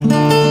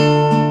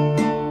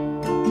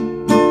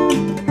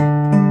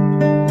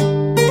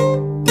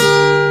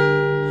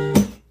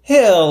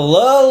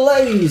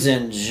Ladies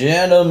and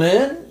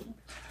gentlemen.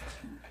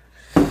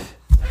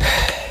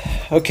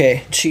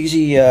 Okay,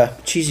 cheesy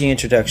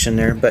introduction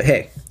there, but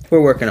hey,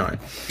 we're working on it.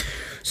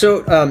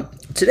 So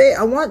today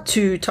I want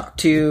to talk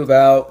to you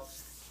about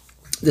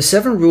the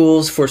 7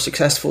 rules for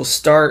successful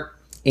start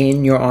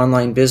in your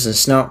online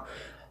business. Now,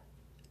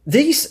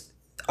 these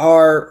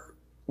are,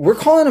 we're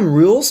calling them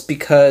rules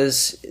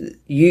because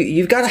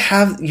you've got to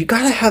have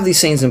these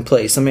things in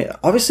place. I mean,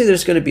 obviously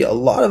there's going to be a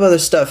lot of other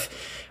stuff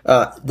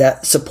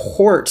that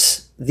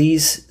supports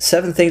these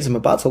 7 things I'm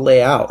about to lay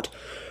out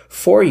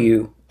for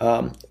you.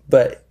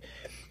 But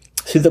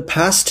through the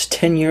past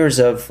 10 years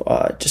of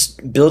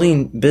just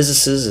building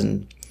businesses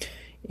and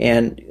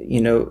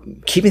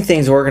keeping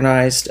things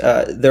organized,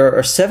 there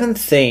are 7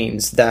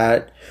 things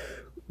that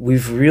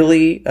we've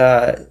really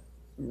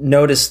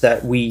noticed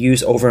that we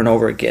use over and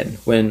over again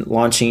when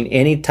launching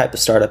any type of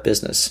startup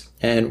business.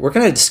 And we're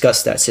going to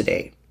discuss that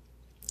today.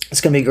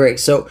 It's going to be great.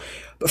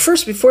 But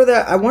first, before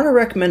that, I want to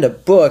recommend a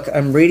book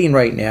I'm reading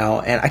right now,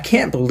 and I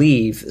can't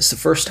believe it's the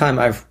first time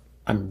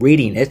I'm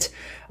reading it,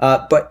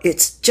 but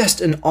it's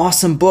just an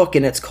awesome book,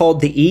 and it's called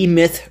The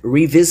E-Myth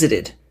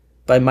Revisited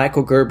by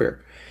Michael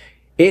Gerber.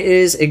 It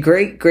is a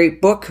great,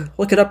 great book.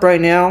 Look it up right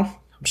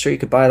now. I'm sure you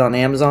could buy it on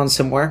Amazon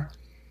somewhere,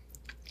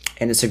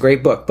 and it's a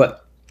great book.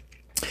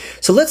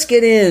 So let's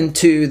get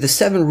into the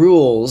 7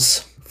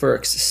 rules for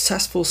a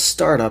successful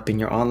startup in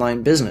your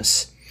online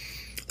business.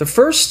 The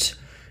first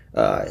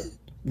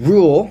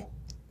rule,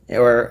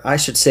 or I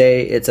should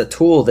say it's a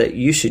tool that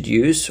you should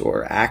use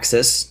or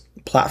access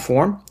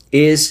platform,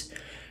 is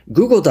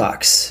Google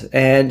Docs.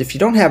 And if you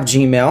don't have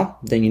Gmail,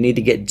 then you need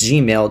to get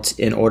Gmail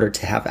in order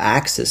to have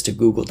access to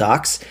Google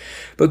Docs.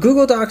 But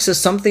Google Docs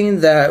is something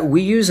that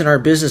we use in our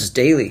business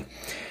daily.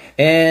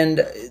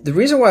 And the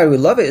reason why we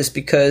love it is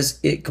because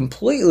it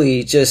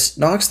completely just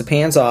knocks the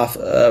pants off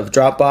of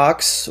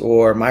Dropbox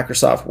or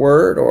Microsoft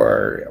Word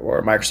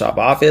or Microsoft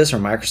Office or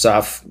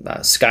Microsoft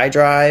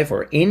SkyDrive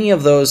or any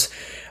of those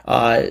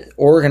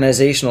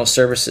organizational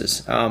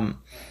services.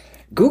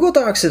 Google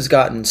Docs has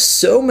gotten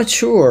so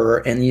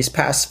mature in these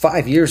past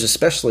 5 years,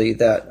 especially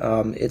that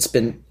it's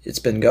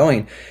been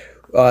going.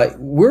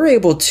 We're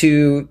able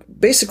to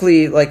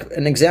basically, like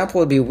an example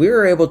would be,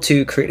 we're able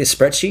to create a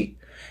spreadsheet.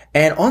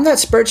 And on that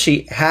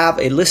spreadsheet, have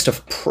a list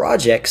of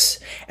projects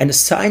and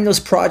assign those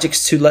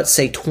projects to, let's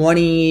say,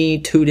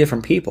 22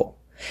 different people.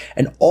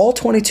 And all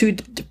 22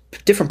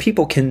 different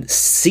people can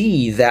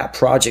see that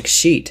project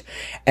sheet.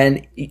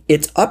 And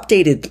it's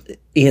updated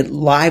in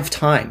live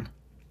time.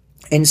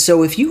 And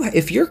so if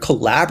you're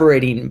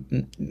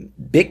collaborating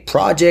big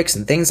projects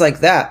and things like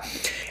that,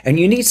 and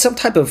you need some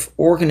type of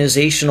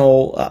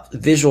organizational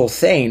visual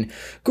thing,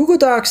 Google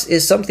Docs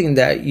is something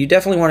that you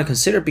definitely want to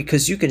consider,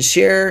 because you can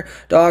share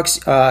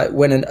docs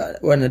when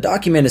a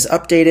document is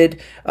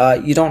updated.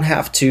 You don't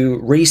have to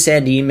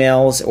resend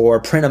emails or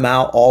print them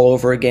out all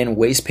over again,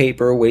 waste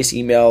paper, waste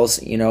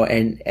emails,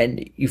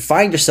 and you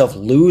find yourself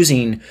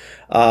losing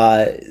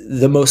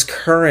the most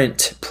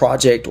current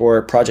project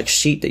or project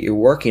sheet that you're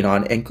working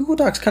on. And Google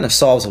Docs kind of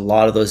solves a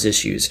lot of those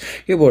issues.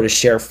 You're able to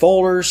share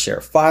folders,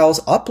 share files,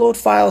 upload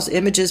files,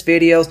 images,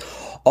 videos,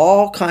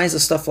 all kinds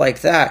of stuff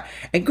like that.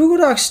 And Google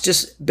Docs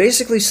just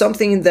basically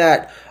something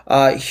that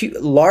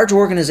large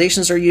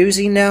organizations are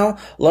using now.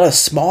 A lot of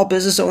small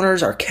business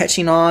owners are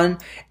catching on,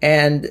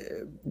 and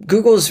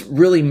Google's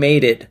really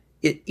made it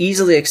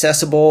easily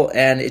accessible,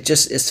 and it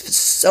just is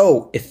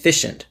so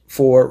efficient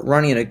for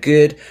running a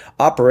good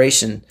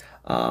operation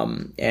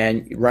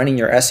and running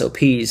your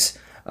SOPs.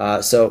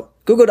 So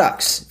Google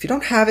Docs, if you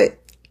don't have it,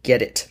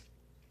 get it.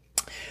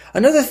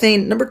 Another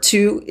thing, number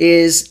 2,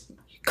 is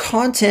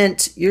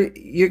content.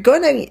 You're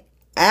going to,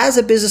 as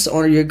a business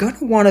owner, you're going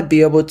to want to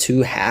be able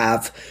to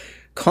have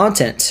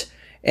content.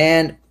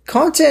 And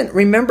content,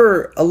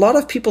 remember, a lot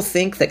of people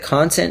think that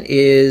content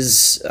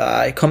is,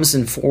 it comes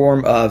in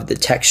form of the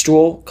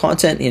textual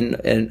content,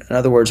 in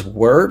other words,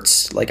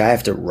 words, like I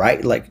have to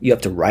write, like you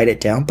have to write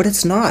it down, but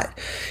it's not.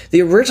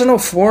 The original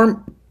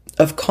form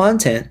of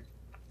content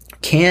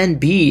can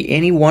be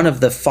any one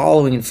of the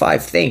following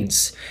 5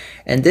 things.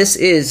 And this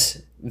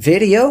is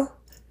video,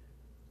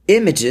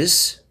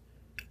 images,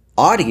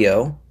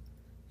 audio,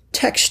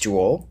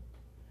 textual,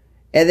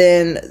 and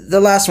then the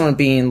last one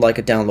being like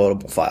a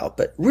downloadable file.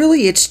 But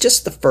really, it's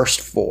just the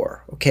first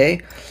 4, okay?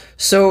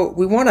 So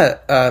we want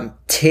to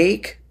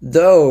take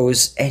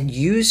those and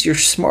use your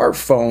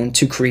smartphone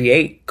to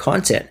create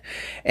content.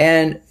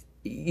 And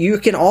you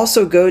can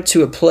also go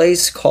to a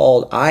place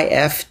called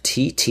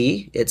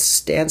IFTT. It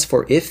stands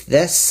for if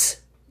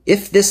this,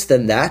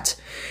 then that.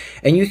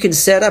 And you can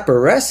set up a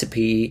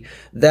recipe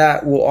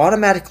that will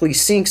automatically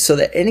sync so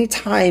that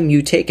anytime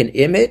you take an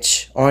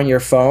image on your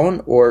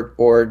phone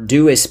or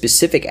do a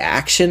specific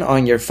action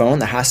on your phone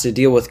that has to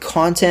deal with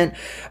content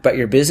about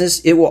your business,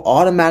 it will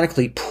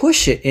automatically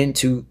push it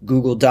into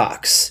Google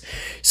Docs.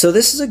 So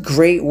this is a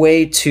great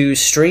way to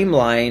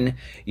streamline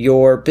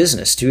your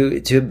business,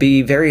 to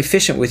be very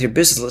efficient with your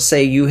business. Let's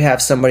say you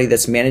have somebody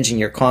that's managing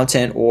your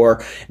content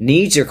or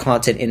needs your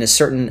content in a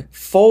certain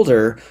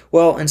folder.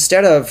 Well,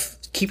 instead of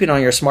keeping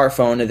on your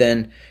smartphone and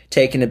then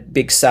taking a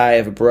big sigh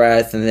of a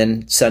breath, and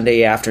then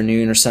Sunday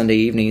afternoon or Sunday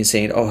evening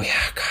saying, oh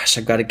yeah, gosh,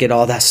 I've got to get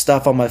all that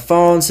stuff on my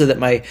phone so that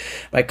my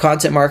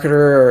content marketer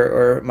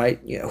or my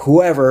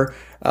whoever,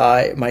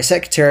 my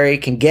secretary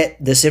can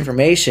get this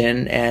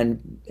information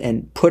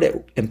and push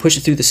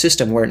it through the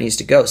system where it needs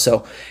to go.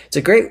 So it's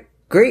a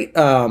great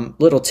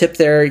little tip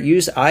there.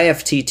 Use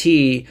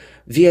IFTT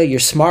via your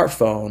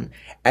smartphone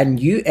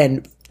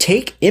and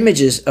take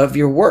images of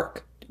your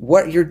work.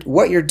 What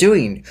you're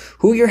doing,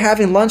 who you're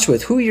having lunch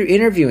with, who you're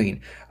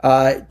interviewing.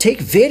 Take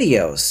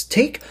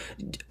videos.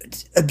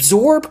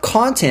 Absorb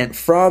content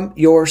from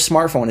your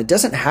smartphone. It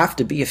doesn't have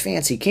to be a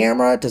fancy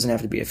camera. It doesn't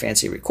have to be a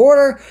fancy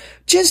recorder.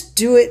 Just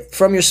do it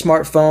from your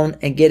smartphone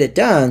and get it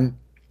done.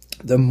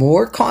 The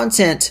more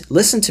content,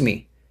 listen to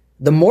me,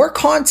 the more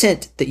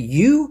content that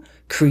you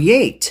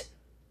create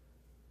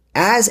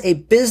as a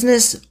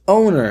business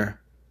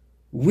owner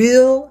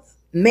will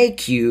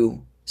make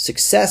you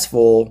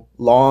successful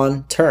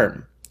long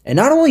term. And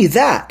not only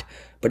that,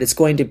 but it's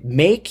going to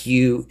make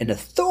you an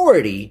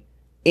authority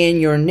in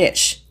your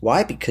niche.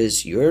 Why?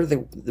 Because you're the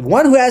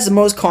one who has the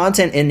most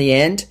content in the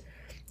end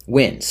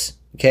wins.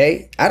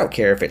 Okay? I don't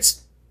care if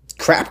it's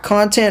crap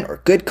content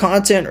or good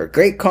content or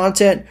great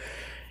content.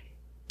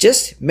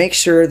 Just make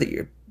sure that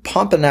you're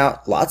pumping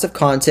out lots of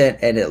content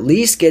and at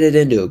least get it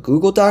into a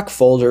Google Doc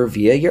folder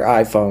via your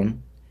iPhone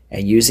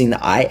and using the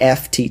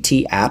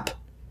IFTT app,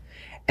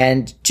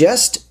 and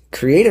just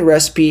create a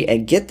recipe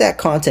and get that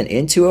content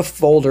into a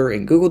folder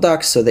in Google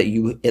Docs so that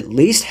you at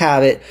least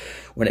have it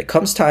when it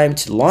comes time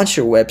to launch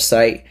your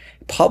website,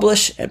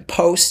 publish and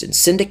post and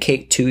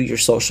syndicate to your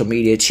social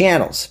media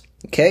channels.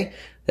 Okay?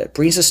 That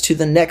brings us to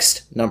the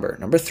next number.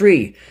 Number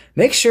 3,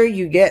 make sure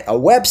you get a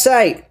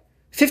website.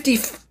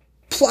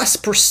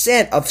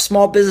 50+% of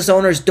small business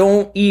owners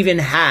don't even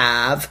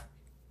have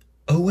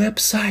a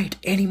website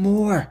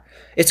anymore.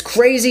 It's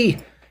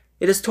crazy.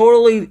 It is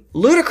totally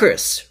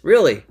ludicrous,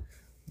 really.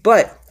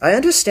 But I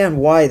understand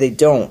why they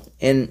don't.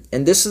 And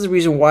this is the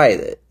reason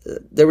why.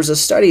 There was a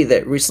study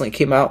that recently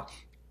came out,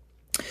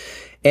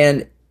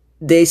 and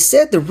they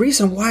said the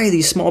reason why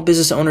these small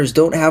business owners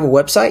don't have a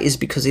website is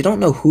because they don't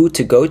know who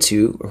to go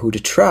to or who to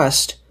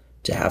trust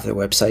to have their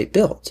website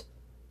built.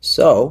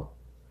 So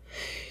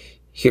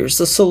here's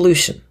the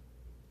solution.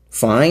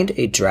 Find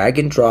a drag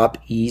and drop,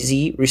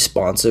 easy,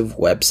 responsive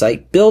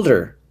website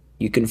builder.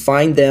 You can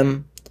find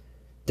them.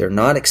 They're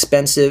not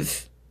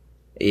expensive.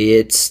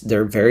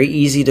 They're very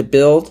easy to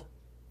build.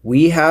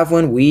 We have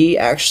one. We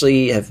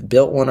actually have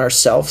built one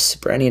ourselves,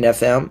 Branding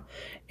FM.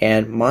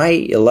 And my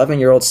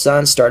 11-year-old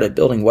son started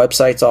building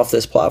websites off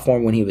this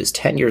platform when he was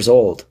 10 years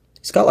old.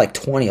 He's got like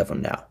 20 of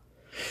them now.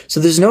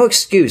 So there's no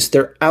excuse.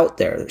 They're out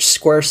there. There's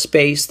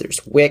Squarespace.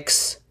 There's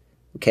Wix.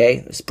 Okay.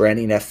 There's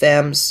Branding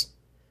FMs.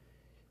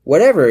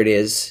 Whatever it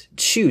is,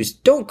 choose.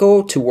 Don't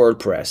go to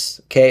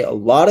WordPress. Okay. A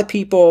lot of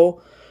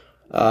people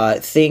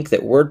think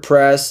that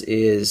WordPress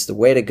is the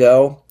way to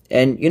go.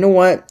 And you know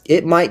what?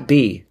 It might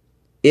be.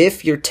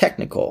 If you're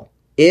technical,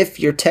 if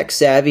you're tech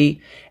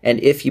savvy, and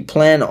if you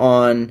plan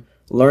on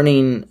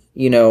learning,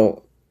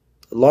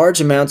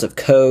 large amounts of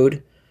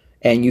code,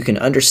 and you can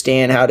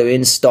understand how to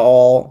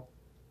install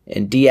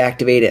and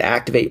deactivate and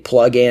activate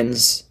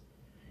plugins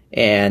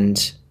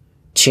and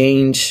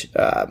change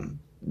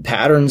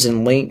patterns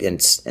and link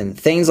and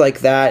things like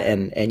that,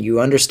 and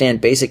you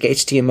understand basic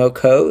HTML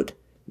code,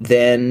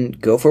 then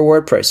go for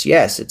WordPress.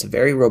 Yes, it's a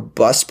very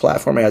robust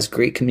platform. It has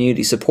great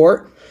community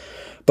support.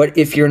 But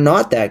if you're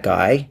not that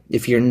guy,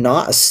 if you're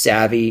not a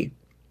savvy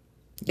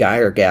guy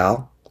or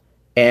gal,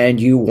 and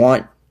you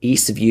want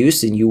ease of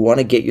use and you want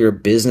to get your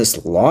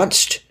business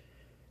launched,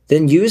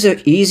 then use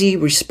an easy,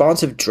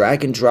 responsive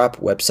drag and drop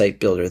website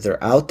builder.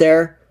 They're out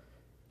there,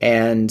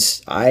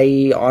 and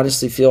I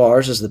honestly feel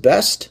ours is the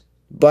best,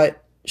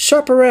 but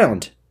shop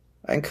around.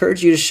 I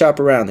encourage you to shop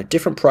around. They're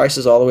different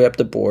prices all the way up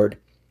the board.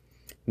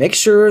 Make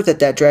sure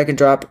that drag and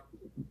drop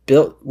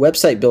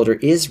website builder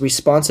is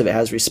responsive. It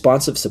has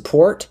responsive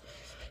support,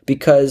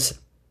 because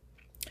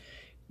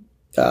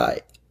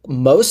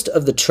most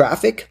of the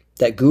traffic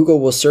that Google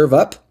will serve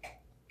up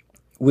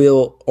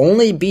will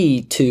only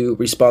be to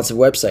responsive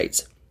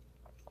websites.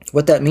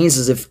 What that means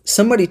is if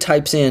somebody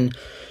types in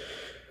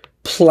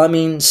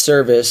plumbing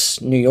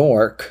service New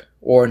York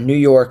or New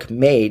York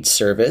maid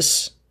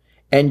service,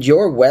 and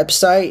your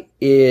website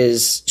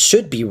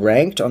should be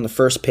ranked on the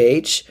first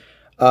page,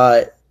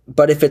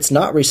 but if it's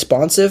not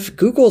responsive,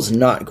 Google's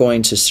not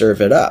going to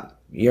serve it up.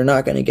 You're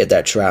not going to get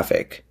that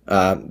traffic,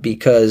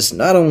 because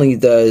not only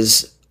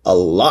does a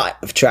lot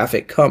of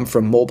traffic come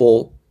from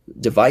mobile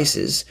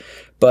devices,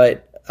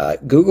 but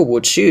Google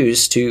will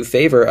choose to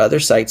favor other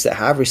sites that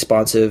have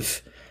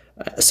responsive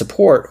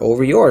support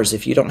over yours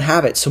if you don't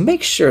have it. So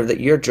make sure that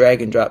your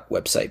drag and drop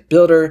website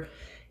builder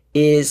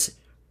is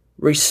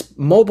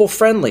mobile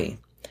friendly.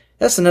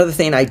 That's another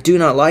thing I do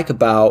not like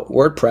about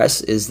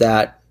WordPress, is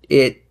that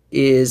it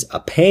is a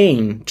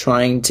pain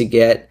trying to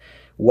get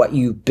what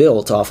you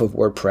built off of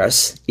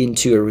WordPress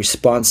into a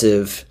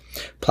responsive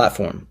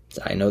platform.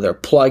 I know there are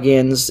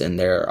plugins and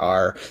there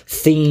are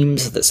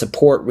themes that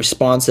support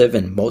responsive,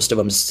 and most of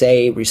them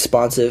say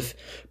responsive,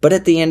 but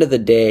at the end of the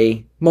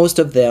day, most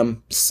of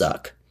them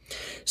suck.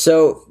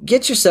 So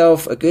get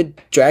yourself a good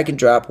drag and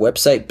drop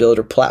website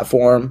builder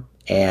platform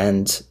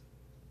and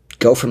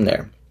go from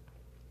there.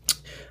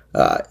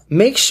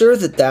 Make sure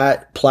that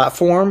that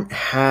platform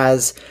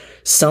has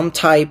some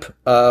type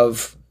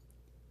of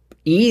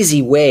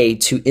easy way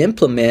to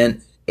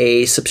implement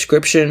a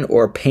subscription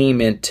or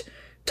payment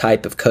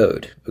type of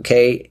code.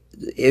 Okay.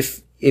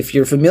 If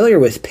you're familiar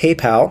with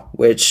PayPal,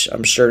 which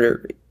I'm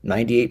sure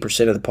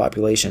 98% of the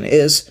population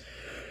is,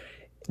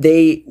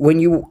 when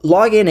you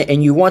log in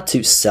and you want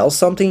to sell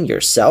something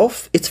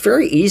yourself, it's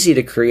very easy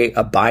to create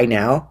a buy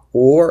now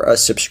or a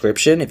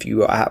subscription if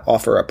you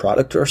offer a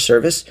product or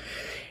service.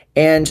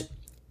 And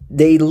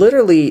they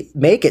literally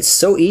make it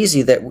so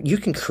easy that you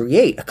can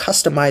create a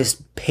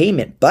customized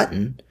payment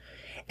button,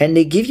 and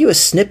they give you a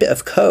snippet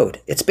of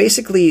code. It's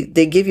basically,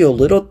 they give you a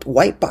little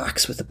white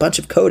box with a bunch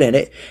of code in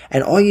it,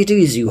 and all you do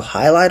is you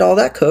highlight all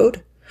that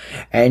code,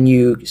 and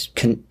you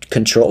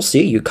Control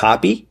C, you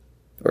copy,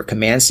 or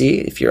Command C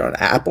if you're on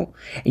Apple.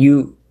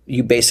 You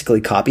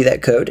basically copy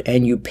that code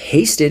and you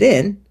paste it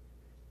in,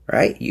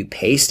 right? You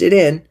paste it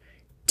in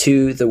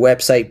to the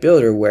website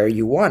builder where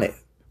you want it.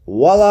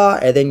 Voila!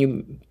 And then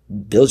you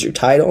build your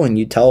title and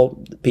you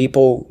tell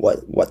people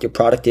what your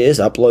product is,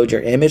 upload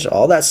your image,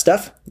 all that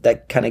stuff.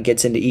 That kind of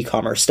gets into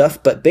e-commerce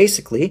stuff. But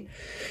basically,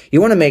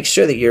 you want to make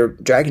sure that your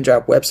drag and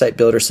drop website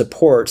builder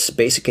supports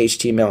basic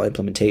HTML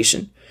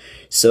implementation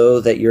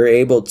so that you're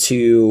able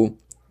to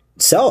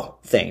sell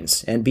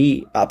things and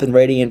be up and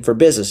ready and for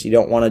business. You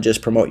don't want to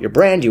just promote your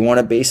brand. You want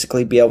to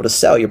basically be able to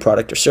sell your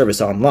product or service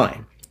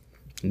online.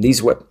 And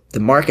these are what the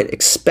market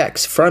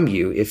expects from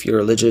you if you're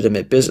a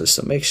legitimate business.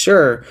 So make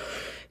sure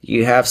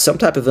you have some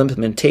type of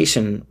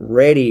implementation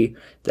ready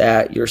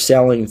that you're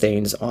selling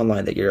things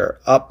online, that you're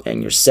up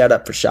and you're set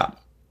up for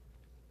shop.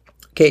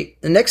 Okay,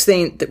 the next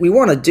thing that we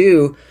want to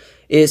do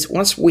is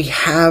once we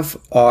have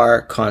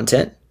our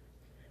content,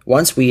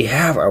 once we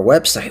have our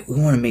website,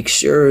 we want to make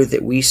sure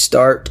that we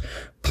start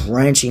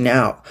branching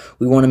out.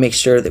 We want to make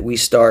sure that we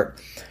start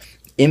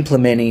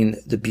implementing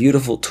the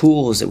beautiful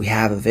tools that we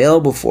have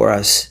available for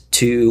us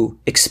to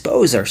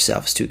expose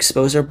ourselves, to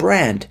expose our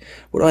brand.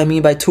 What do I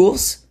mean by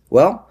tools?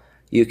 Well,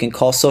 you can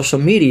call social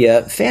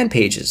media fan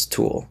pages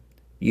tool.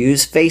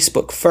 Use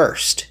Facebook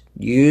first.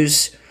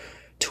 Use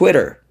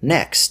Twitter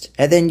next.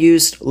 And then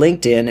use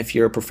LinkedIn if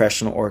you're a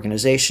professional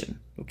organization.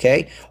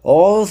 Okay?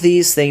 All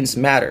these things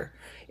matter.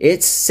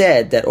 It's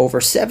said that over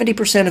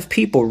 70% of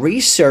people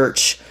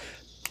research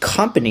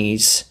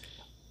companies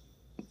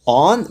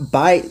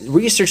by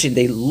researching.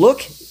 They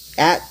look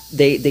at,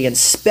 they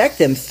inspect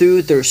them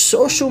through their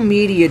social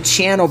media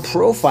channel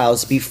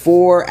profiles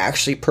before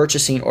actually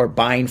purchasing or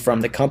buying from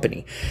the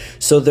company.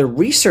 So they're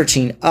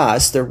researching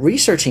us, they're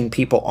researching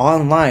people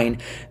online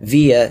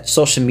via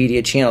social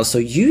media channels. So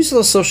use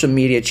those social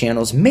media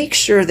channels. Make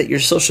sure that your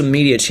social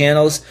media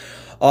channels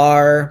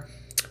are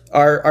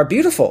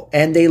beautiful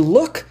and they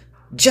look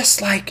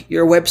just like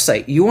your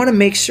website. You want to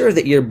make sure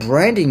that you're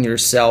branding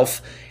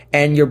yourself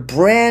and your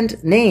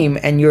brand name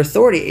and your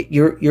authority,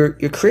 you're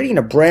creating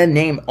a brand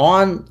name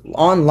online,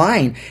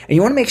 and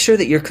you want to make sure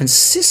that you're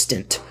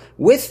consistent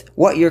with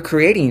what you're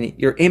creating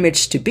your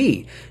image to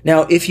be.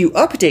 Now, if you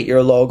update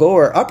your logo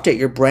or update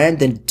your brand,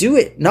 then do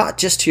it not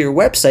just to your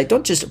website.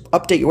 Don't just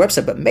update your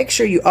website, but make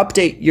sure you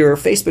update your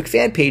Facebook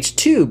fan page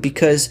too,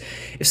 because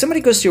if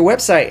somebody goes to your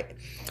website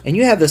and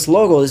you have this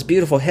logo, this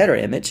beautiful header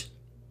image,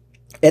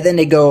 and then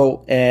they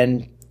go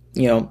and,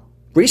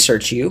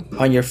 research you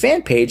on your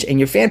fan page and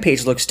your fan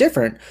page looks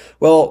different,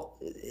 well,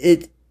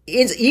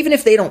 even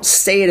if they don't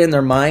say it in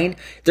their mind,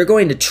 they're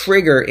going to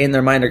trigger in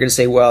their mind. They're going to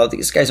say, well,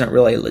 these guys aren't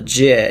really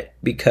legit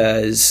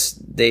because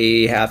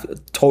they have a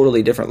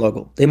totally different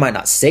logo. They might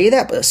not say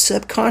that, but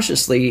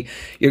subconsciously,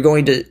 you're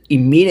going to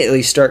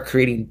immediately start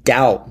creating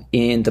doubt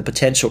in the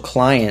potential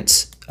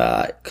client's,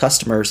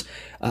 customers,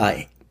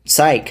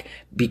 psyche,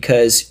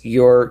 because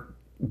your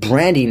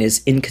branding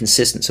is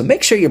inconsistent. So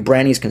make sure your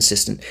branding is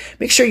consistent.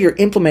 Make sure you're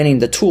implementing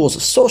the tools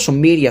of social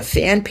media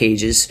fan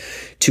pages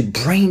to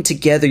bring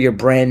together your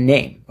brand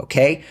name,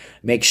 okay?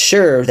 Make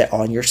sure that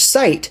on your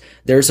site,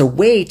 there's a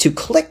way to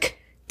click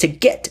to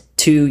get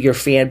to your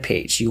fan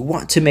page. You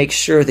want to make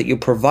sure that you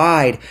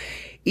provide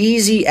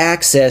easy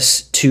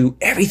access to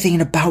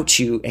everything about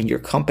you and your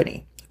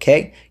company,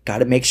 okay? Got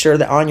to make sure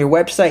that on your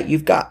website,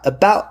 you've got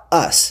About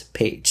Us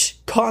page,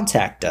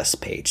 Contact Us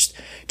page,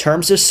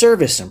 terms of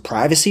service and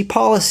privacy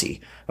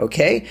policy,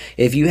 okay?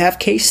 If you have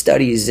case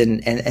studies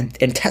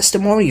and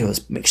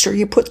testimonials, make sure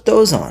you put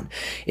those on.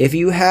 If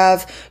you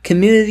have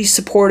community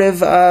supportive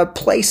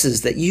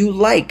places that you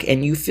like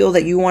and you feel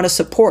that you want to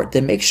support,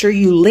 then make sure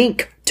you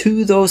link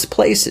to those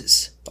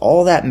places.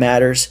 All that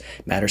matters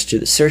to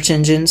the search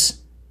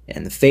engines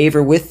and the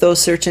favor with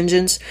those search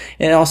engines,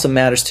 and it also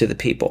matters to the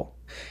people.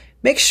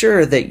 Make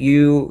sure that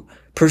you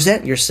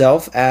present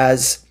yourself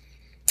as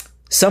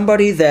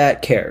Somebody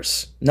that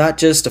cares, not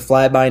just a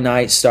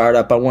fly-by-night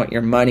startup. I want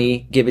your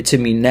money, give it to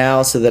me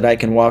now so that I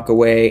can walk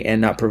away and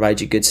not provide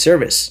you good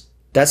service.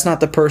 That's not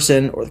the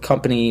person or the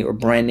company or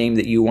brand name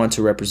that you want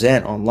to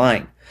represent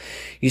online.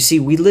 You see,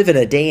 we live in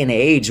a day and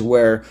age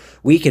where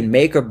we can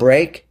make or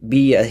break,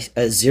 be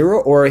a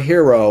zero or a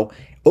hero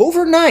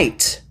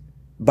overnight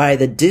by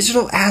the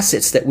digital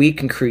assets that we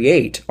can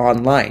create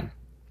online.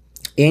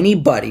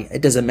 Anybody,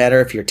 it doesn't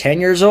matter if you're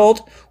 10 years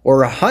old or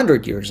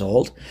 100 years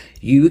old,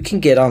 you can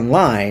get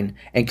online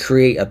and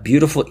create a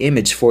beautiful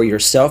image for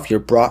yourself, your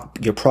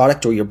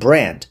product or your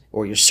brand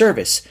or your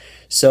service.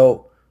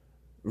 So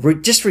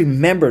just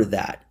remember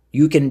that.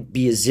 You can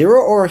be a zero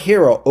or a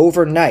hero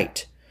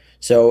overnight.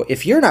 So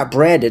if you're not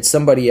branded,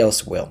 somebody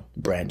else will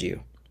brand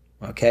you.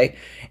 Okay.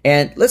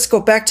 And let's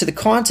go back to the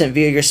content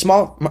via your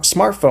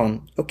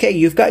smartphone. Okay.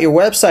 You've got your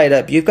website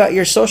up. You've got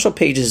your social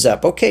pages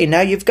up. Okay.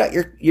 Now you've got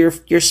your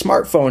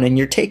smartphone and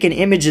you're taking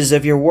images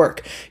of your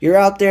work. You're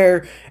out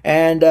there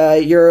and,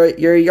 you're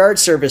a yard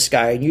service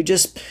guy and you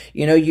just,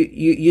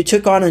 you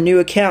took on a new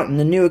account and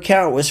the new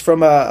account was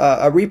from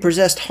a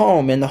repossessed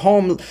home and the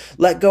home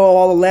let go of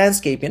all the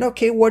landscaping.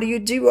 Okay. What do you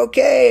do?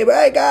 Okay.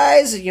 Bye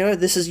guys.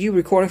 This is you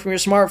recording from your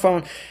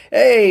smartphone.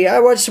 Hey,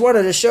 I just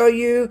wanted to show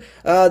you,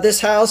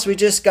 this house we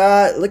just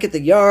got. Look at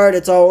the yard.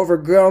 It's all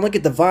overgrown. Look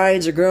at the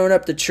vines are growing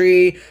up the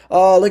tree.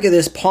 Oh, look at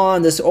this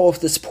pond. This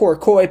poor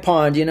koi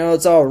pond.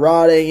 It's all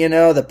rotting.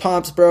 The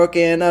pump's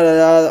broken.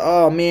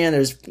 Oh man,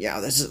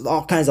 there's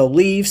all kinds of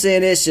leaves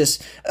in it. It's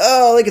just,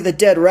 oh, look at the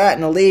dead rat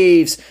in the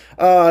leaves.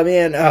 Oh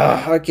man.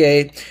 Oh,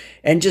 okay.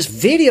 And just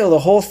video the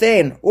whole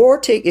thing.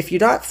 Or if you're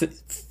not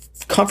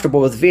comfortable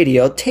with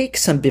video, take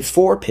some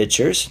before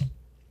pictures.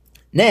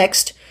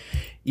 Next,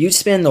 you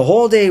spend the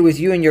whole day with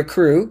you and your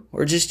crew,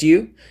 or just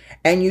you,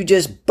 and you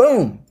just,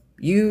 boom,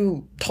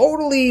 you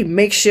totally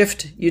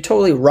makeshift, you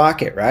totally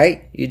rock it,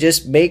 right? You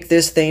just make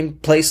this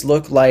place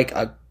look like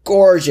a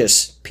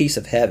gorgeous piece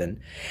of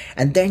heaven.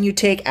 And then you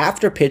take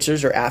after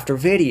pictures or after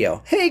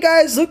video. Hey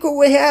guys, look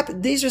what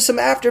happened. These are some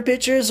after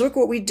pictures. Look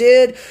what we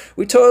did.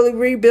 We totally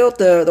rebuilt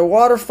the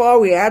waterfall.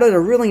 We added a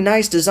really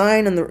nice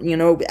design and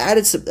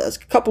added a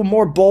couple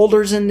more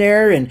boulders in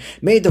there and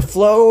made the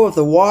flow of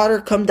the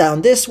water come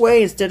down this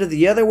way instead of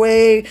the other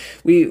way.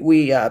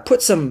 We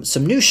put some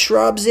new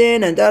shrubs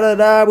in and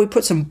we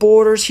put some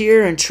borders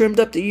here and trimmed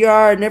up the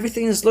yard and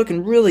everything is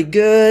looking really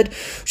good.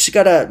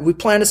 We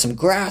planted some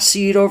grass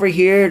seed over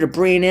here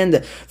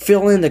to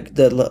fill in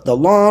the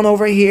lawn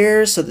over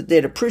here so that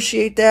they'd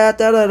appreciate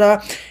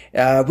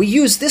that. We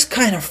use this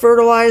kind of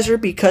fertilizer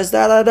because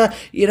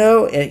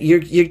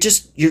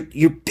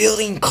you're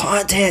building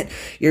content.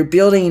 You're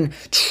building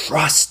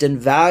trust and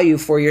value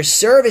for your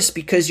service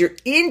because you're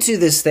into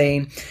this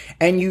thing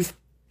and you've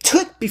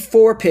took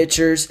before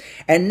pictures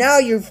and now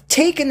you've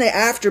taken the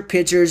after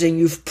pictures and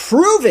you've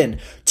proven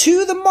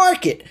to the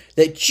market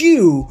that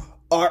you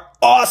are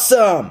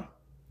awesome.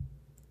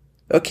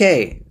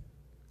 Okay.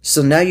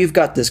 So now you've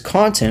got this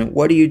content.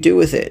 What do you do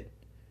with it?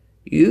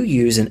 You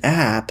use an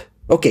app.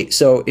 Okay,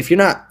 so if you're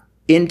not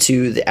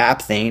into the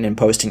app thing and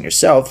posting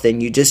yourself,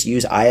 then you just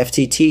use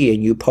IFTT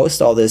and you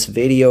post all this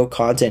video,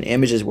 content,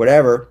 images,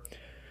 whatever,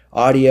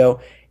 audio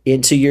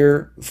into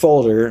your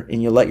folder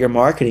and you let your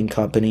marketing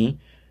company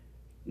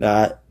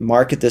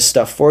market this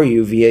stuff for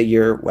you via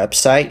your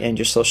website and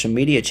your social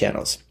media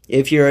channels.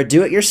 If you're a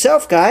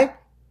do-it-yourself guy,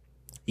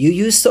 you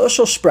use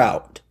Social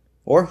Sprout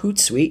or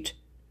Hootsuite,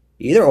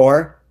 either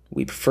or.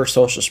 We prefer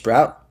Social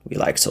Sprout. We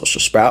like Social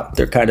Sprout.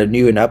 They're kind of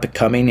new and up and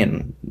coming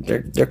and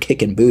they're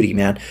kicking booty,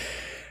 man.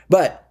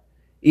 But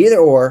either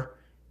or,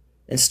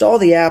 install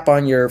the app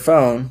on your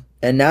phone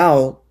and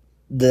now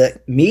the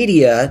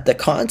media, the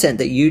content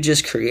that you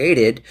just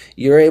created,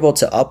 you're able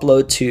to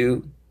upload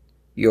to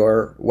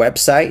your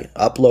website,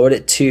 upload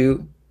it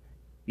to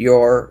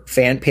your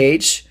fan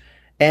page,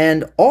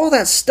 and all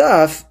that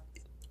stuff,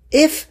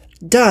 if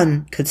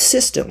done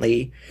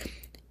consistently,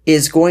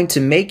 is going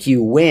to make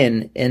you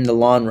win in the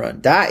long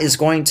run. That is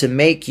going to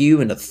make you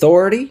an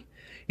authority.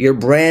 Your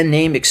brand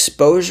name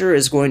exposure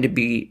is going to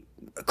be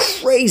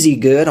crazy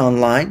good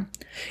online,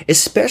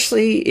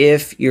 especially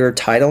if you're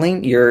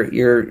titling,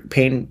 you're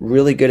paying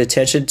really good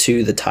attention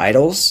to the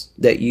titles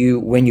that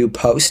when you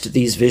post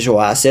these visual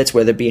assets,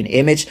 whether it be an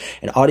image,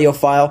 an audio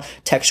file,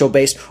 textual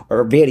based, or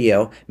a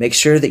video, make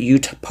sure that you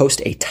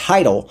post a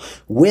title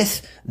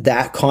with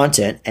that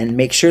content and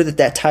make sure that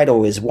that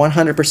title is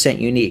 100%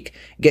 unique.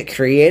 Get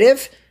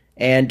creative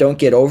and don't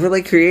get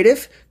overly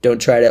creative. Don't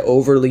try to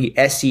overly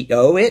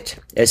SEO it.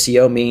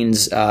 SEO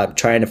means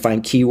trying to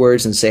find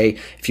keywords and say,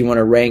 if you want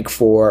to rank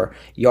for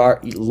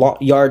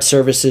yard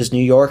services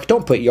New York,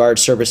 don't put yard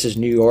services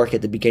New York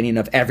at the beginning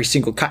of every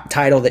single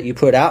title that you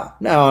put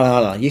out.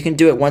 No. You can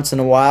do it once in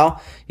a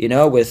while,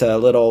 with a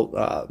little,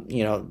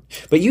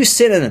 but use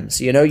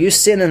synonyms, use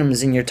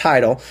synonyms in your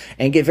title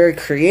and get very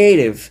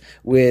creative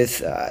with,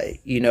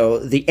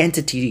 the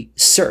entity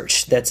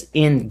search that's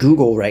in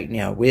Google right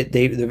now.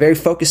 They're very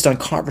focused on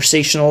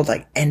conversational,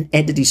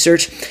 entity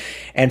search,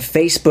 and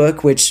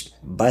Facebook, which,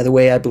 by the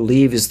way, I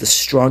believe is the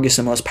strongest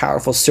and most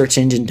powerful search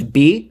engine to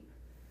be.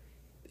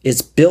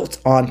 is built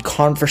on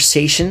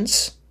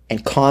conversations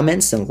and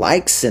comments and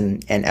likes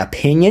and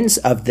opinions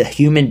of the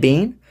human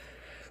being,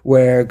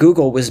 where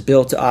Google was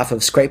built off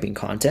of scraping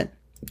content.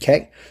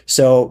 Okay,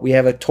 so we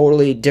have a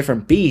totally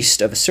different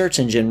beast of a search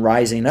engine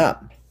rising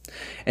up.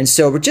 And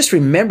so just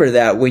remember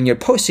that when you're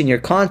posting your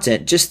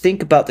content, just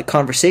think about the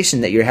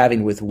conversation that you're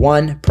having with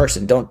one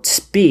person. Don't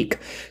speak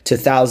to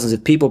thousands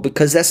of people,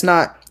 because that's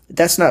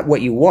not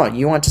what you want.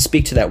 You want to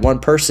speak to that one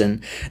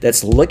person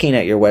that's looking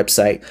at your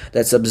website,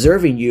 that's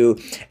observing you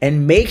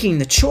and making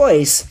the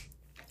choice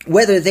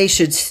whether they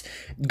should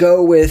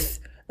go with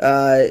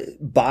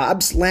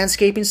Bob's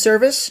landscaping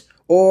service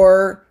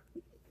or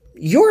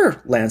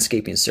your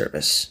landscaping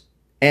service.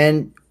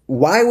 And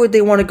why would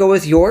they want to go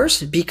with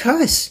yours?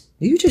 Because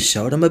you just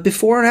showed them a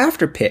before and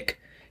after pic.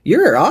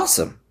 You're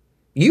awesome.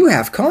 You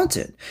have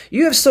content.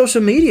 You have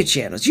social media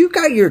channels. You've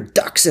got your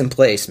ducks in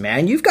place,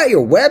 man. You've got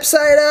your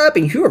website up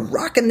and you're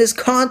rocking this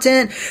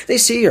content. They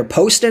see you're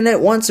posting it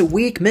once a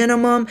week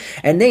minimum,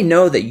 and they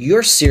know that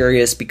you're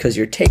serious because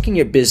you're taking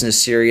your business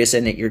serious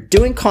and that you're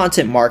doing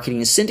content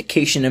marketing,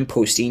 syndication, and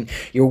posting.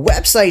 Your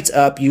website's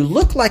up. You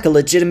look like a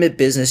legitimate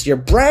business. Your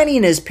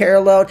branding is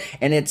paralleled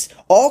and it's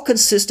all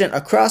consistent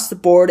across the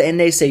board. And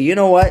they say, you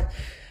know what?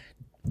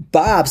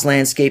 Bob's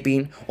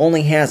Landscaping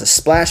only has a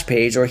splash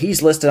page, or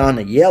he's listed on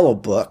the Yellow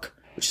Book,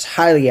 which is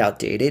highly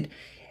outdated.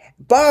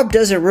 Bob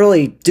doesn't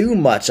really do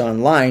much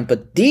online,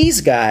 but these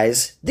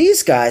guys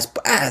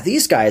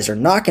are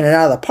knocking it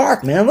out of the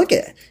park, man. Look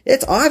at it.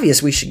 It's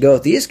obvious we should go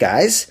with these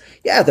guys.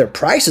 Yeah, their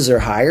prices are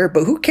higher,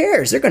 but who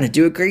cares? They're going to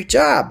do a great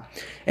job.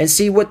 And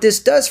see, what this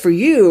does for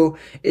you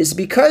is,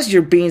 because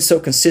you're being so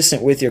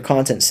consistent with your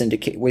content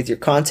syndicate, with your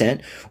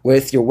content,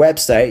 with your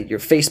website, your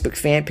Facebook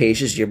fan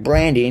pages, your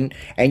branding,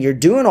 and you're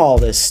doing all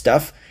this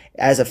stuff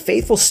as a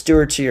faithful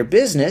steward to your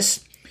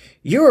business,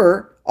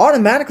 you're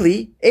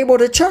automatically able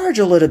to charge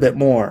a little bit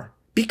more,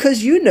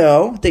 because you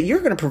know that you're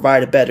going to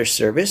provide a better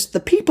service.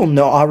 The people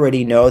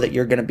already know that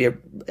you're going to be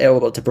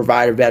able to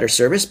provide a better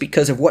service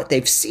because of what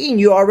they've seen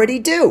you already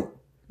do.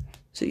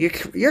 So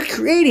you're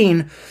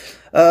creating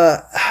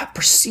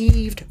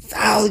perceived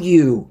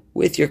value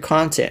with your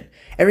content.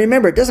 And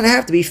remember, it doesn't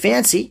have to be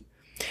fancy.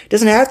 It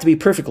doesn't have to be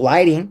perfect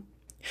lighting.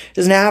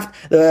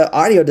 The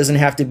audio doesn't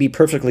have to be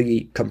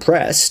perfectly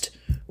compressed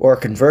or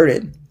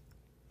converted.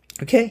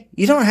 Okay?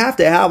 You don't have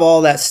to have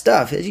all that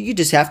stuff. You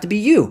just have to be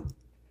you.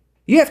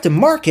 You have to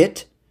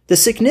market the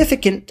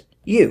significant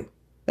you.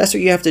 That's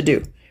what you have to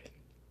do.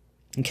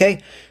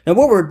 Okay. Now,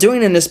 what we're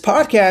doing in this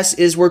podcast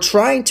is we're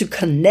trying to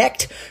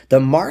connect the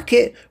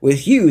market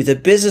with you, the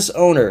business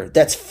owner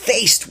that's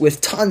faced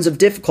with tons of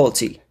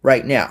difficulty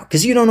right now,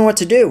 because you don't know what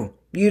to do.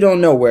 You don't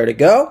know where to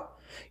go.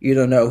 You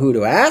don't know who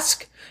to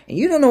ask, and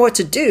you don't know what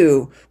to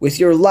do with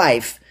your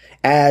life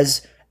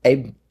as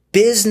a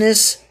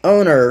business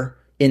owner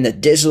in the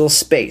digital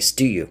space,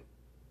 do you?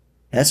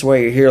 That's why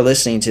you're here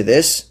listening to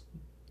this.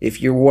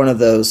 If you're one of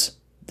those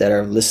that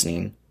are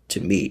listening to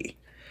me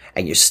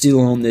and you're still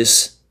on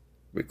this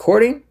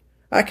recording,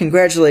 I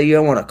congratulate you.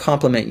 I want to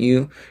compliment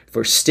you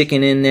for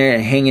sticking in there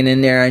and hanging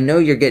in there. I know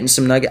you're getting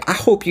some nuggets. I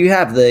hope you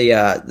have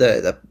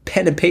the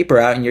pen and paper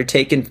out and you're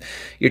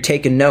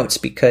taking notes,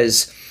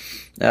 because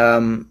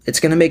it's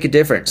going to make a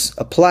difference.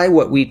 Apply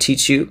what we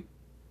teach you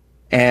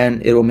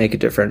and it will make a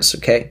difference.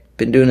 Okay,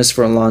 been doing this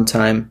for a long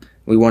time.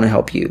 We want to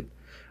help you.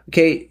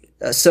 Okay,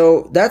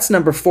 so that's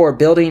number 4: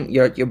 building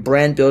your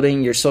brand,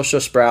 building your social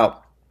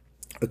sprout.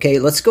 Okay,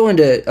 let's go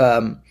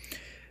into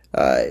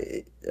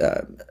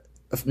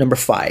number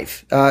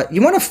 5.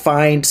 You want to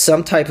find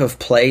some type of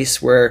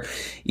place where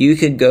you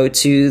can go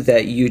to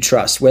that you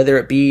trust, whether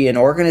it be an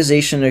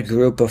organization, a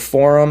group, a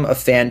forum, a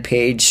fan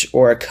page,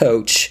 or a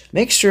coach.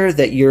 Make sure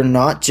that you're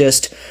not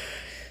just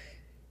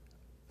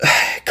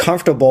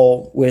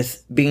comfortable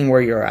with being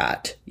where you're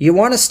at. You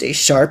want to stay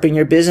sharp in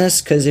your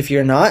business, because if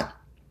you're not,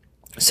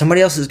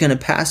 somebody else is going to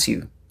pass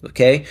you.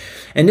 Okay.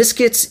 And this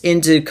gets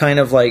into kind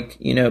of like,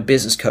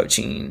 business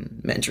coaching,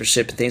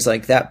 mentorship, and things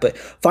like that. But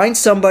find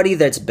somebody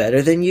that's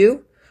better than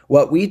you.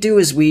 What we do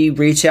is we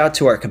reach out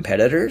to our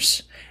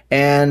competitors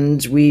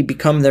and we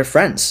become their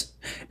friends,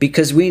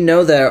 because we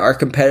know that our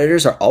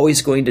competitors are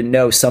always going to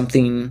know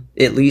something,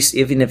 at least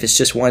even if it's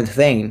just one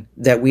thing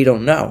that we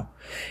don't know.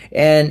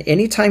 And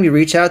anytime you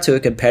reach out to a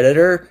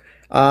competitor,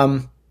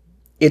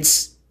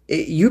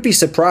 you'd be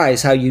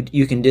surprised how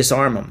you can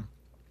disarm them,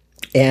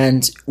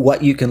 and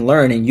what you can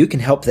learn, and you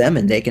can help them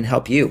and they can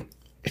help you.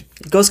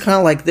 It goes kind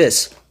of like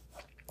this.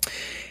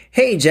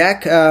 Hey,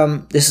 Jack,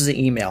 this is an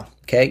email.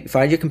 Okay. You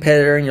find your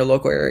competitor in your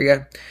local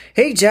area.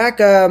 Hey, Jack,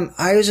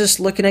 I was just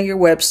looking at your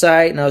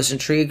website and I was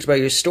intrigued by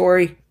your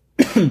story.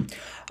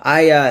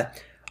 I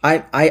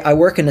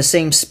work in the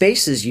same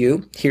space as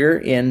you here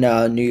in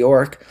New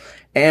York.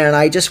 And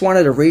I just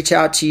wanted to reach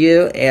out to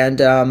you,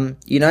 and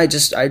I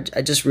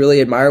just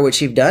really admire what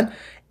you've done,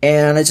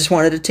 and I just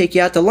wanted to take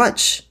you out to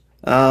lunch.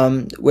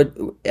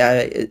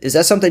 Is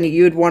that something that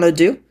you would want to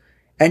do?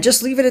 And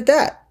just leave it at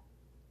that.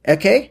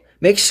 Okay?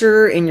 Make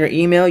sure in your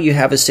email you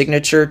have a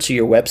signature to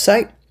your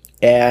website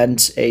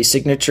and a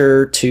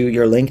signature to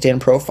your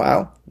LinkedIn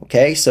profile.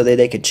 Okay? So that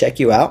they can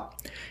check you out.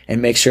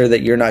 and make sure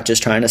that you're not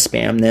just trying to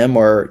spam them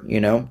or,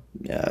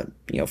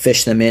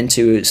 fish them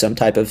into some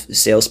type of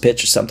sales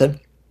pitch or something.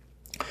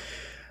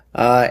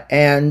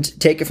 And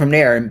take it from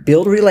there and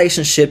build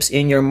relationships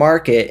in your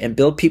market and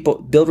build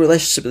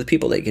relationships with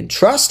people that you can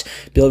trust,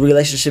 build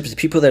relationships with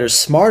people that are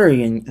smarter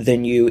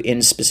than you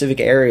in specific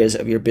areas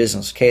of your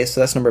business. Okay. So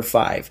that's number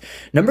 5.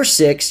 Number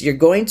 6, you're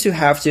going to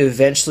have to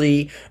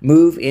eventually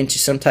move into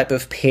some type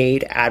of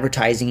paid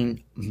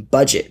advertising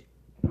budget.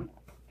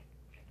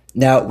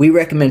 Now, we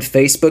recommend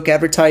Facebook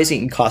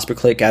advertising and cost per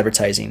click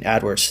advertising,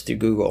 AdWords through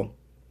Google.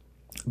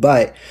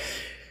 But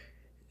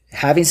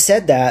having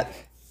said that,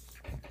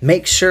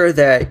 make sure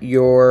that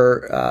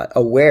you're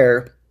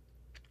aware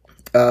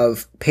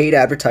of paid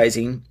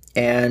advertising,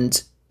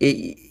 and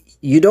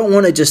you don't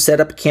want to just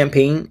set up a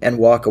campaign and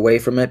walk away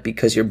from it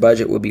because your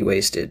budget will be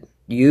wasted.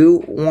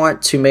 You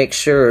want to make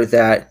sure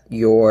that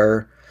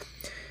you're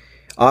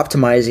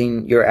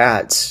optimizing your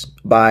ads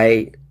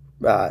by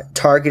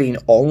targeting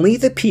only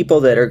the people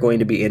that are going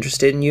to be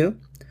interested in you,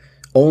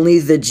 only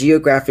the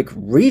geographic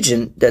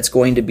region that's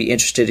going to be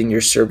interested in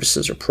your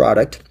services or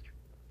product,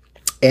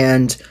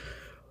 and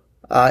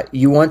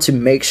you want to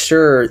make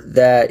sure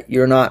that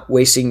you're not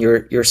wasting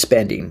your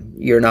spending.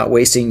 You're not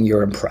wasting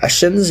your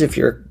impressions if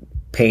you're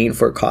paying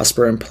for cost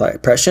per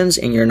impressions,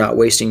 and you're not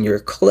wasting your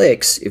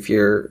clicks if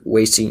you're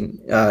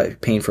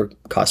paying for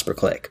cost per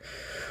click.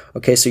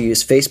 Okay, so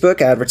use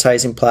Facebook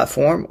advertising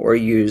platform or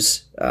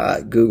use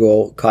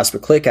Google cost per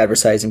click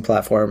advertising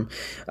platform.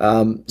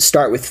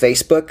 Start with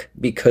Facebook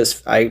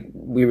because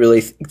we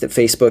really think that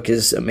Facebook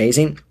is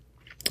amazing.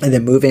 And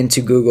then move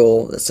into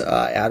Google's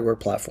AdWords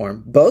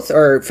platform. Both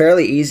are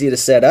fairly easy to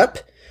set up.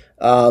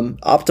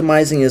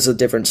 Optimizing is a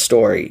different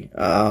story.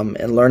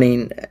 And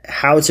learning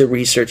how to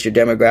research your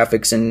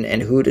demographics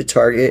and who to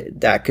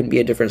target, that can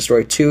be a different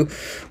story too.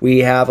 We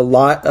have a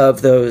lot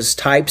of those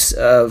types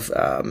of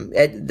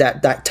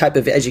that type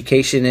of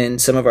education in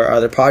some of our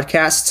other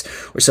podcasts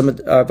or some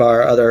of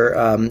our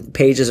other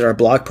pages or our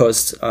blog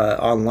posts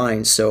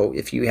online. So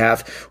if you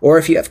have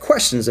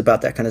questions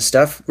about that kind of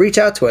stuff, reach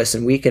out to us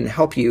and we can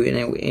help you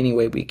in any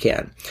way we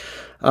can.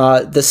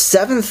 The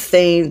 7th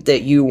thing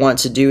that you want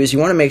to do is you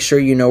want to make sure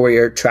you know where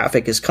your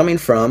traffic is coming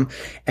from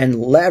and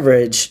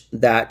leverage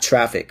that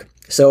traffic.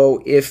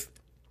 So if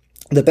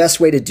the best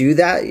way to do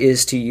that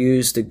is to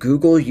use the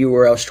Google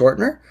URL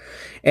shortener,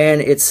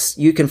 and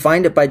you can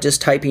find it by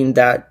just typing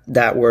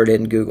that word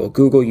in Google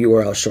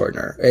URL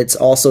shortener. It's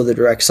also the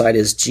direct site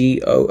is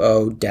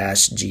GOO-GL.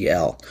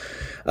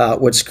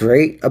 What's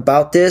great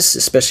about this,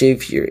 especially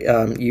if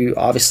you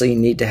obviously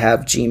need to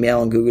have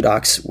Gmail and Google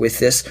Docs with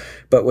this,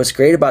 but what's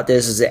great about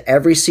this is that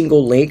every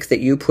single link that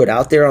you put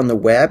out there on the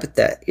web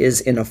that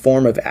is in a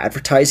form of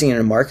advertising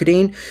and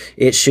marketing,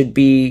 it should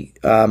be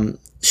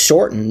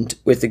shortened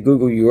with the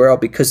Google URL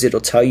because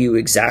it'll tell you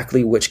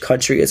exactly which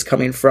country it's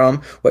coming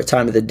from, what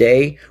time of the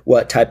day,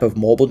 what type of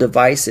mobile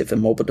device, if a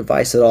mobile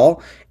device at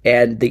all,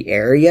 and the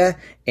area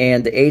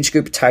and the age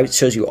group type. It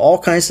shows you all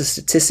kinds of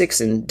statistics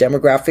and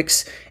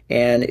demographics,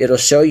 and it'll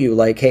show you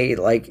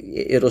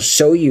it'll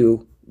show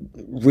you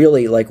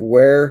really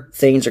where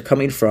things are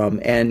coming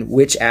from and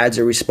which ads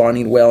are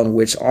responding well and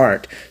which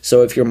aren't.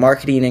 So if you're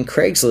marketing in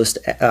Craigslist,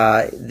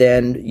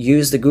 then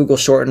use the Google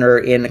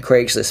shortener in a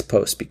Craigslist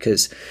post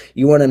because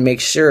you want to make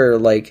sure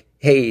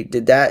hey,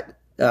 did that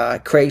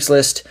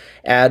Craigslist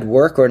ad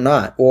work or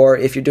not? Or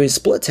if you're doing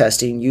split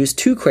testing, use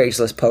 2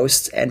 Craigslist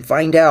posts and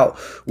find out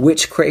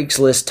which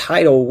Craigslist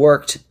title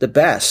worked the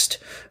best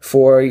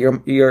for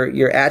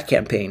your ad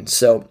campaign.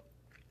 So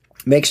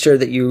make sure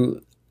that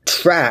you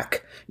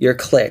track your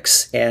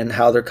clicks and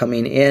how they're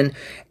coming in.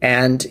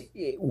 And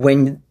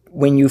when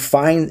you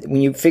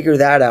figure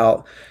that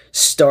out,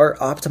 start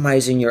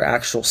optimizing your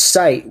actual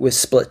site with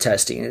split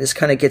testing. And this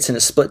kind of gets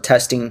into split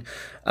testing,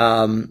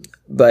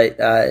 but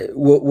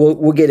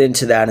we'll get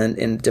into that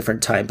in a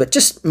different time. But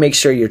just make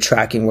sure you're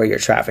tracking where your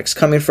traffic's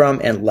coming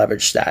from and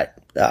leverage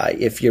that.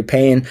 If you're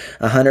paying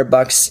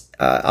 $100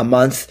 a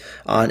month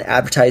on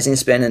advertising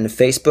spend in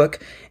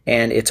Facebook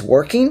and it's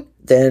working,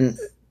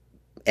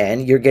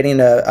 and you're getting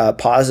a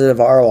positive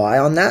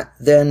ROI on that,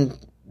 then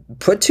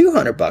put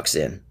 $200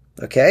 in.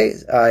 Okay.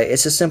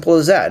 It's as simple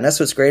as that. And that's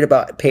what's great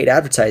about paid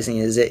advertising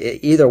is it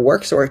either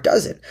works or it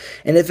doesn't.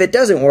 And if it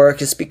doesn't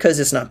work, it's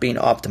because it's not being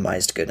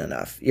optimized good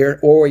enough.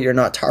 You're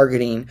not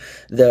targeting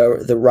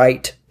the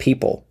right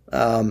people,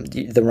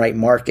 the right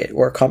market,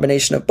 or a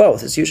combination of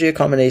both. It's usually a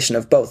combination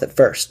of both at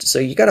first. So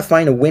you got to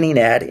find a winning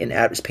ad in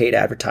paid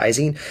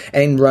advertising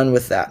and run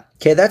with that.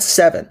 Okay, that's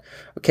 7.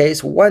 Okay,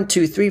 so 1,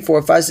 2, 3,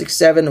 4, 5, 6,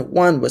 7.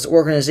 1 was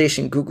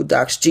organization, Google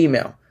Docs,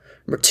 Gmail.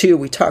 Number 2,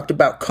 we talked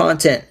about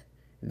content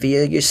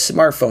via your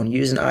smartphone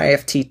using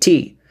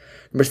IFTT.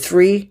 Number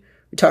 3,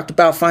 we talked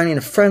about finding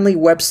a friendly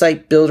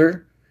website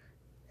builder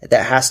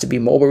that has to be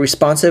mobile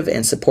responsive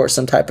and support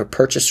some type of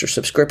purchase or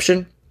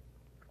subscription.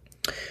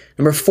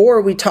 Number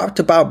 4, we talked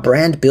about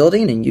brand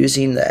building and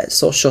using the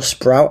Social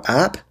Sprout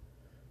app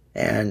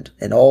and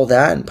all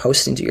that and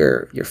posting to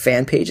your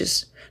fan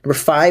pages. Number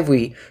 5,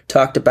 we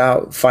talked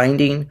about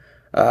finding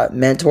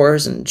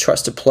mentors and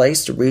trusted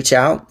place to reach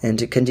out and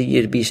to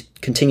continue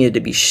to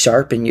be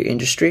sharp in your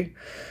industry.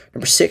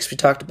 Number 6, we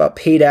talked about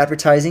paid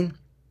advertising.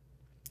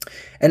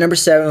 And number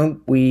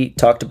 7, we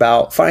talked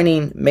about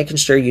making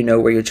sure you know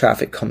where your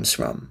traffic comes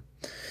from.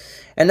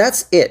 And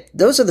that's it.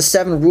 Those are the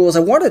 7 rules. I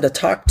wanted to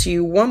talk to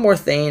you one more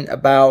thing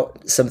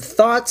about some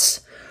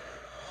thoughts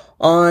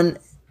on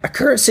a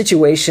current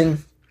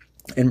situation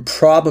and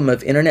problem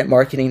of internet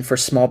marketing for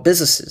small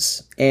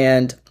businesses.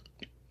 And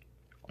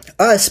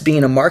us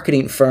being a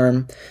marketing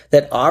firm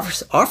that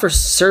offers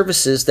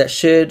services that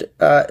should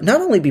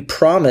not only be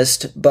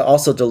promised, but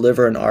also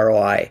deliver an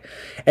ROI.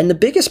 And the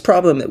biggest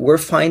problem that we're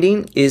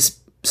finding is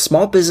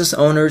small business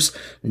owners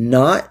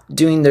not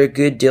doing their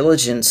good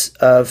diligence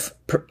of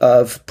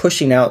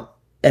pushing out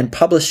and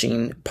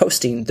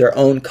posting their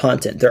own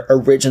content, their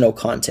original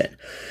content.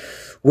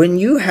 When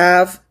you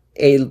have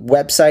a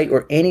website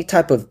or any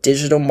type of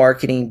digital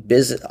marketing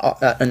business,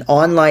 an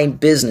online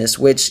business,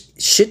 which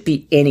should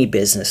be any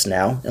business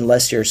now,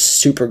 unless you're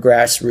super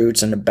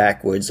grassroots in the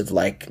backwoods of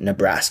like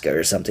Nebraska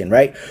or something,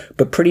 right?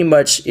 But pretty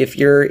much if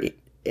you're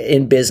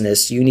in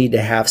business, you need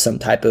to have some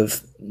type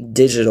of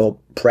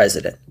digital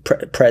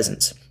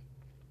presence.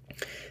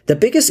 The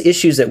biggest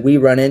issues that we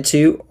run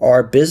into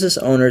are business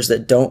owners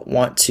that don't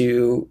want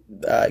to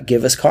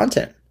give us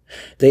content.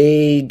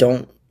 They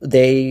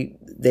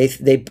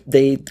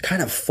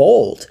kind of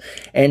fold,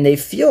 and they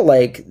feel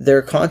like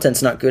their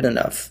content's not good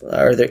enough,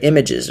 or their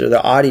images or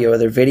their audio or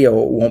their video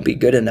won't be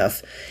good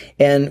enough.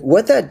 And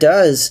what that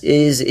does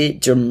is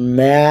it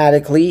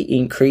dramatically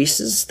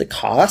increases the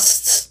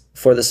costs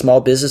for the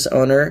small business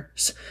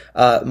owner's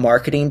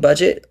marketing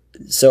budget.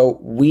 So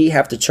we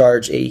have to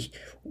charge a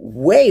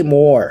way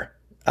more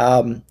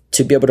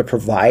to be able to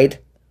provide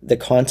the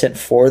content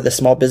for the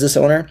small business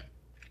owner.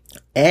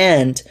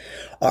 And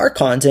our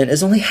content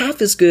is only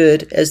half as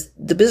good as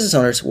the business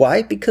owners.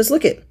 Why? Because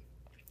look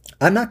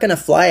I'm not going to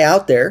fly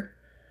out there.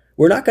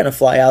 We're not going to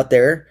fly out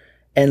there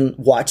and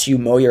watch you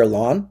mow your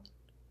lawn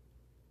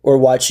or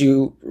watch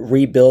you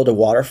rebuild a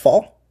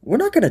waterfall. We're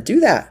not going to do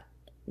that.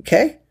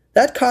 Okay?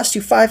 That costs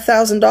you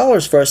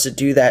 $5,000 for us to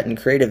do that and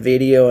create a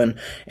video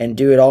and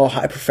do it all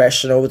high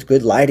professional with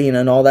good lighting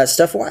and all that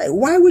stuff.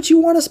 Why would you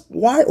want us?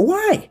 Why?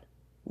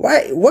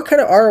 What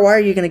kind of ROI are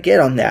you going to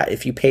get on that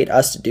if you paid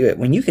us to do it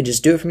when you can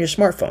just do it from your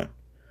smartphone?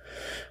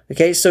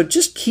 Okay, so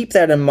just keep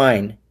that in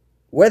mind.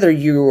 Whether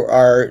you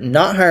are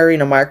not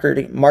hiring a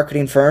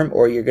marketing firm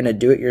or you're going to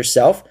do it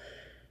yourself,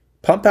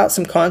 pump out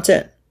some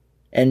content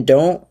and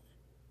don't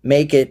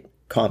make it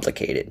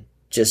complicated.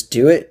 Just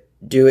do it,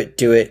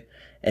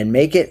 and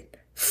make it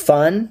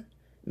fun,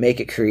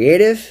 make it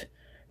creative,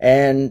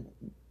 and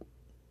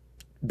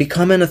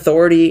become an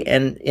authority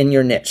in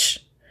your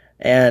niche.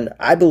 And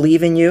I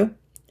believe in you.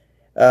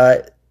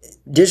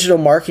 Digital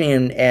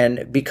marketing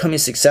and becoming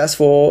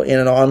successful in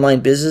an online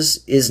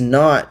business is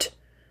not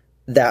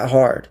that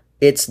hard.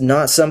 It's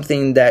not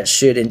something that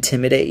should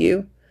intimidate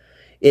you.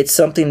 It's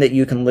something that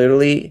you can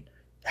literally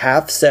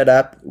have set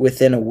up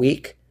within a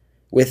week,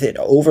 with it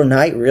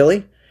overnight,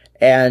 really.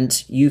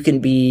 And you can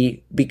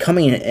be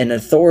becoming an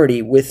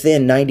authority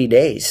within 90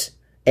 days,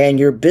 and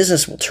your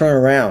business will turn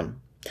around.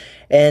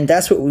 And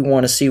that's what we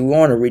want to see. We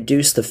want to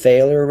reduce the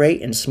failure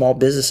rate in small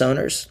business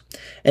owners.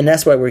 And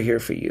that's why we're here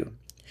for you.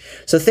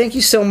 So thank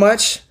you so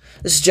much.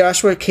 This is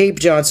Joshua Cape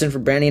Johnson for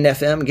Branding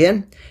FM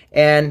again.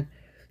 And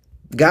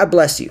God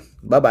bless you.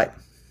 Bye-bye.